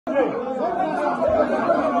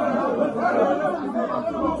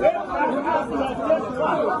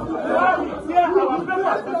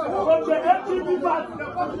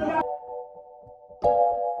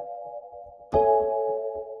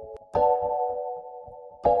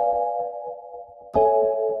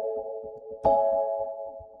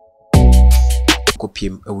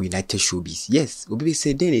PM United Showbiz. Yes, we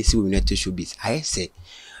say then they see United Showbiz. I say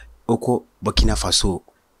Oko Burkina Faso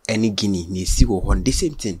any Guinea ni see on the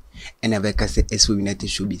same thing. And I say as United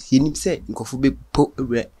Showbiz. You say Nkofu po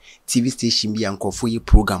TV station be Nkofu ye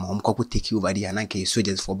program Mkofu take over the Ananke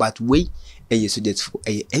soldiers for but way a soldiers for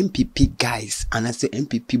a NPP guys and I say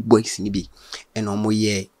NPP boys ni be and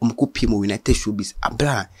ye PM United Showbiz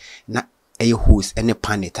abla na a host and a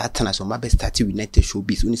panel at so my started United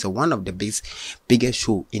Showbiz. It's one of the biggest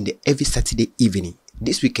show in the every Saturday evening.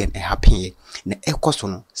 This weekend happen here. Na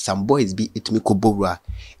ekosono some boys be it me kobora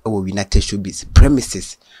our United Showbiz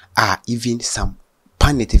premises are even some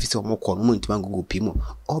panel if it's more call no to go pimo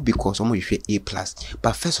all because someone you A+.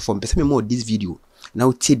 But first of all, person more this video.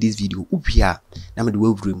 Now take this video. Ubia na me the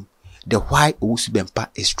web room. The why Owusubempa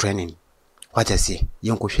is training. What I say?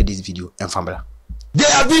 You go share this video and family. They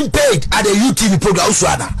have been paid at the UTV program,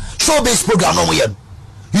 Showbiz program,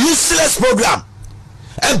 useless program.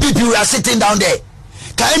 MPP we are sitting down there.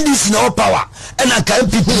 Can this no power? And I can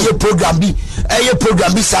MPP program be a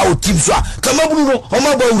program be sao team so. Come on,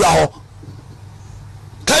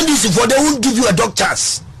 can this for they won't give you a dog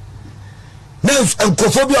chance. Now and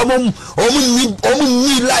cophobia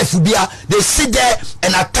need life will be they sit there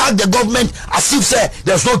and attack the government as if say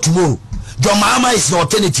there's no tomorrow. John Mahama is the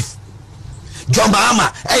alternative. John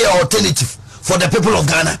Mahama is your alternative for the people of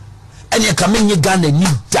Ghana. And you come in Ghana need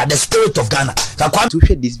the spirit of Ghana. To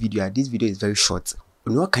share this video is very short.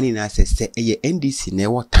 No can in say NDC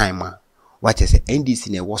never timer. What is NDC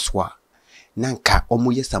never swar. Nanka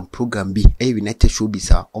omoye some program be a United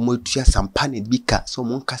Showbiz omo tua some panel bika so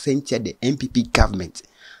mon kasentia the NPP government.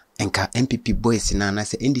 Enka NPP boys na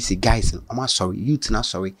say NDC guys no sorry youth na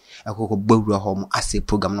sorry akoko bawura home as a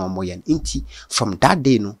program no omo yen inti from that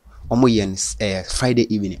day no omo yen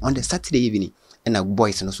Friday evening on the Saturday evening and a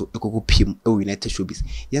boys no so ekoko pim United Showbiz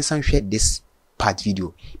yen san share this part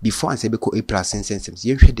video before and say beko April sense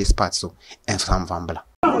yen share this part so and from vambla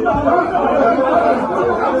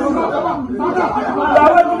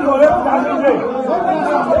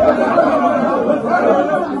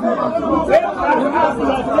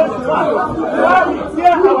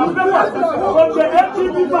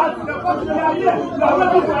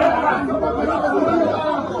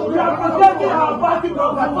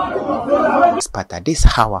this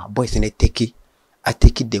how boys in a take it. I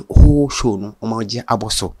take it the whole show no omoje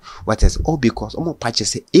aboso. What is all because omo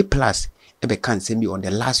purchase A+ ebe can send me on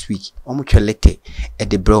the last week omo twelete at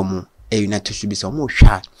the bromo a United Showbiz omo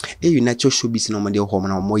hwa a United Showbiz no mo de home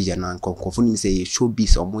na omo ye na nkofo ni say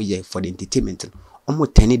Showbiz omo ye for the entertainment omo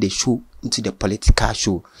turn the show into the political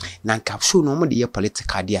show na nka show no omo de ye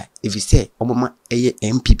political dia if you say omo ma eye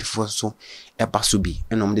MPP for so e baso bi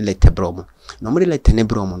na omo de let bromo no omo de let ne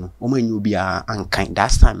bromo no omo anyu bi ankan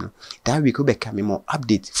that time no that week we be come more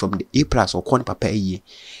update from the A+ or kon papa eye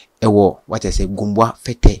ewo what I say gumbwa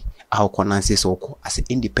fete our conances oko as an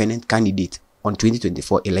independent candidate on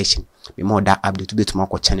 2024 election. Me more that update to be to my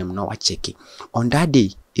channel now check it. On that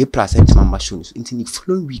day, A+ sent my show into the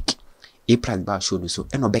following week. A+ bar show so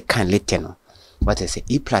and obe can let no. What I say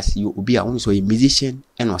A+ you will be a so a musician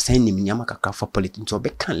and was sending me Yamakaka for politics so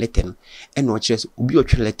obe can let no and no chess will be a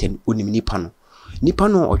letten uni nipano.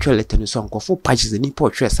 Nipano or letten so uncle for patches the nipo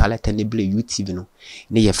dress I let any blue UTV no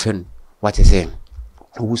near your friend. What I say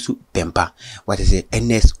Owusubempa. What I say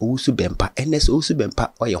NS Owusubempa. NS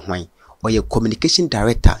Owusubempa or your wine. Or your communication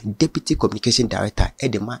director, deputy communication director,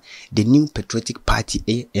 Edema, the new patriotic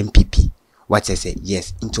party MPP. What I say,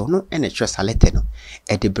 yes, into no NHS aleteno,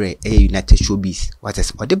 Edebre, a United Showbiz. What I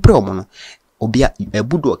say, or the bromono, Obia, a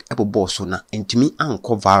budok, a bossona, and to me,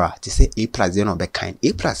 Uncle Vara, to say A+ no be kind,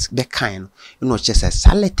 A+ be kind, you know, just a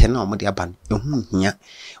saleteno, Modiaban, here,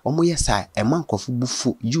 Omoya sa, a monk of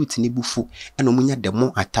bufu, youth ni bufu, and Omunya the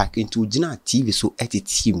more attack into Jina TV so at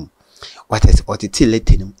its team. What is or the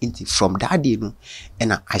letting into from that day no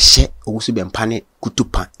and I share also be pane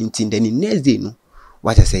kutupa into the next day no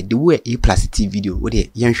what I said the way A+ TV video where they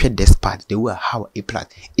young share this part the way how A+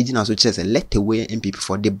 agent also just a let away MPP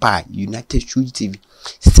for the buy United TV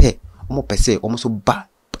say almost per se almost ba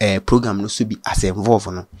program no so be as involved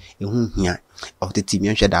no here of the team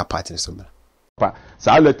young share that part so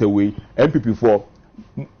so let away MPP for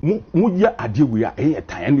muya ade we are a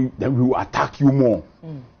time then we will attack you more.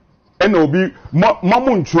 And will be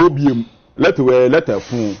mamun trobium let away letter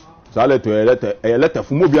phone letter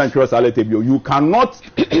from Mobian. You cannot,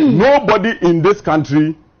 nobody in this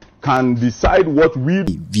country can decide what we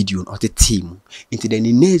video or the team into the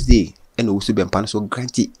next day and also be so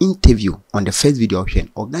granting interview on the first video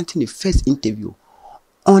option or granting the first interview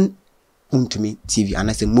on MULTIMEDIA and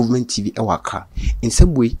as a movement TV Accra in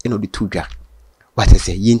some way the two what I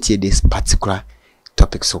say yintie this particular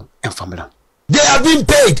topic so and family. They have been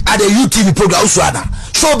paid at the UTV program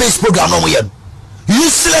Showbiz program no more.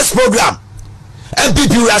 Useless program.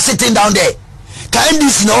 NPP we are sitting down there. Can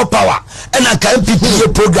this no power and I can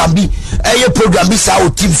NPP program be sa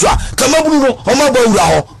team so come up no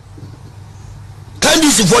ho. Can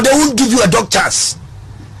this for they won't give you a dog chance.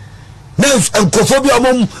 Now and kophobia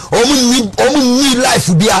need life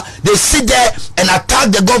they sit there and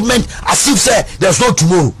attack the government as if say there's no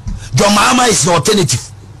tomorrow. John Mahama is an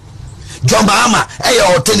alternative. John Mahama is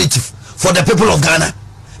an alternative for the people of Ghana.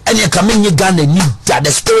 And you come in Ghana need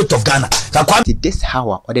the spirit of Ghana. This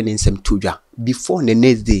hour or the name tuja before the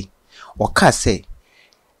next day or can say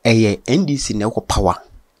NDC no power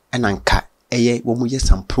and anka when we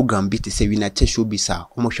some program bit to say we not Showbiz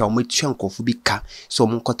almost shall make chunk of bika so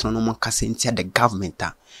mon cotton no mon into the government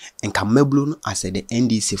and can mcbrown as the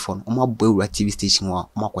NDC phone on my boy TV station or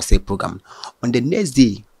Marco say program on the next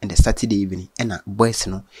day and the Saturday evening and boys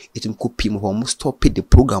no it will copy more almost stop the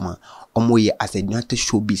programmer as a United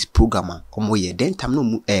Showbiz programmer then time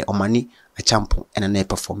no money a champion and an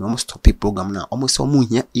perform almost stop a program now almost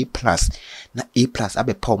here A+ na A+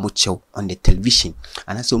 abe power mucho on the television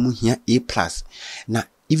and as here A+ na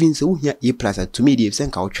even so here A+ to me the same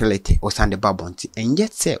culturality or sand the babonti and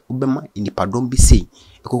yet say ubema in the pardon be say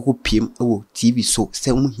ekoko pm TV so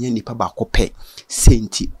say here nipa ba kope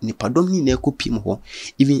senti nipa dom ni na ekoko pm ho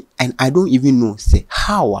even and I don't even know say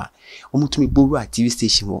how to me borrow a TV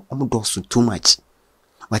station ho do too much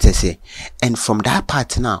what I say and from that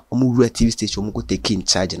part now a TV station go take in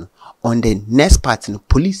charge no. On the next part no,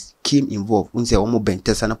 police came involved unse ben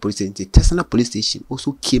Tesana police station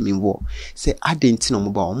also came involved say I didn't know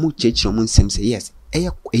about church no say yes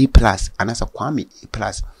A+ and as a Kwame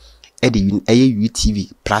A+ the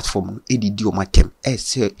UTV platform di o matem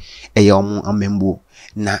say amembo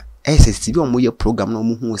na SSTV omoye program no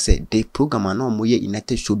mu say the program na omoye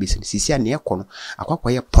United Showbiz sisi na ekono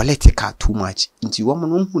akwakoye political too much nti wo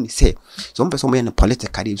no hu ni say so person mo ye na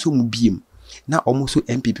political dey so mu biem na almost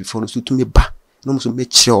NPP for no so to me ba no so me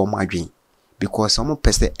kire o madwen because some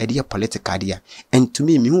person e dey political dey and to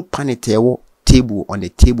me hu planet table on the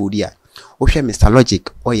table there o hwe Mr Logic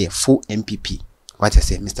or ye full NPP what I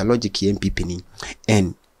say Mr Logic NPP ni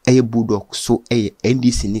and a bulldog so a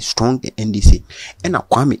NDC ni strong NDC and a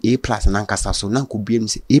Kwame A+ and nkansah so na could be A+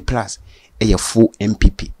 a full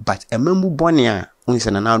MPP but a member bonia only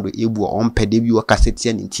san anado ebu on pedebu cassette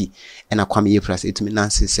and a Kwame A+ it means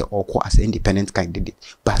Nancy say or as independent candidate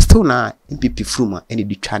but still na MPP fruma and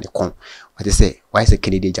the trying to come what they say why is a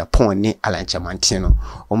Canadian Japan ne Alancha Mantino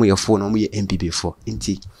omo your phone omo your MPP for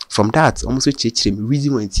inti from that almost church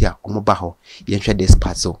reason when here omo baho you share this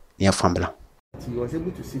part so near family. He was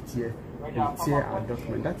able to sit here and tear our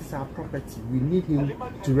document. That is our property. We need him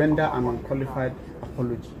to render an unqualified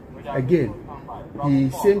apology. Again, the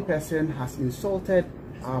same person has insulted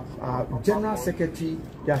our General Secretary,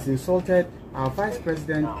 he has insulted our Vice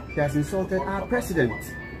President, he has insulted our President.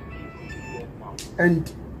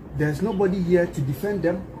 And there's nobody here to defend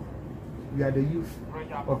them. We are the youth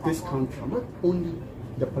of this country, not only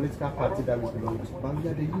the political party that we belong to, but we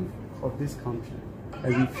are the youth of this country.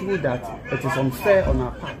 And we feel that it is unfair on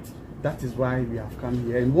our part. That is why we have come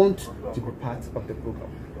here and want to be part of the program.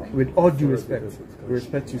 With all due respect, we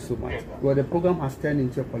respect you so much. Well, the program has turned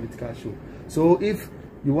into a political show. So if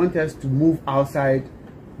you want us to move outside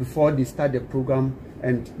before they start the program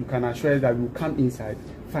and you can assure us that we will come inside,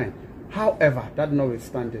 fine. However, that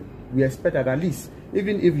notwithstanding, we expect that at least,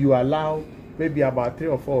 even if you allow maybe about 3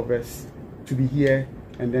 or 4 of us to be here,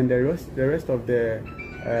 and then the rest of the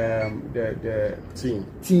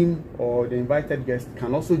team or the invited guests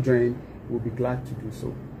can also join, we'll be glad to do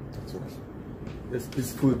so. That's all. It's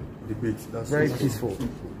peaceful debate. That's very peaceful.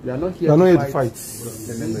 We are not here to fight.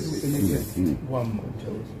 One moment.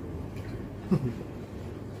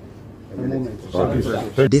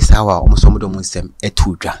 This hour almost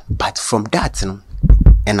but from that no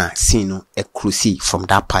and I see no a cruise from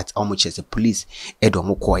that part almost as the police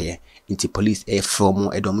edomokoye into police from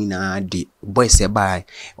edomina the boys say by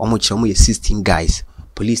almost 16 guys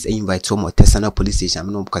police invite some Tesana police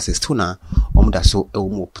station no because it's too now that so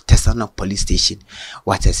Tesana police station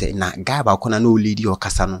what I say na guy ba kona no lady or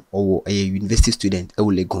kasano or a university student e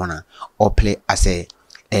will gonna or play as a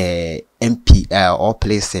MP or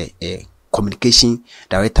play say communication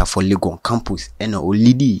director for Legon campus and o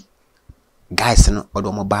lead guys no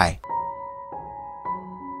odo mo buy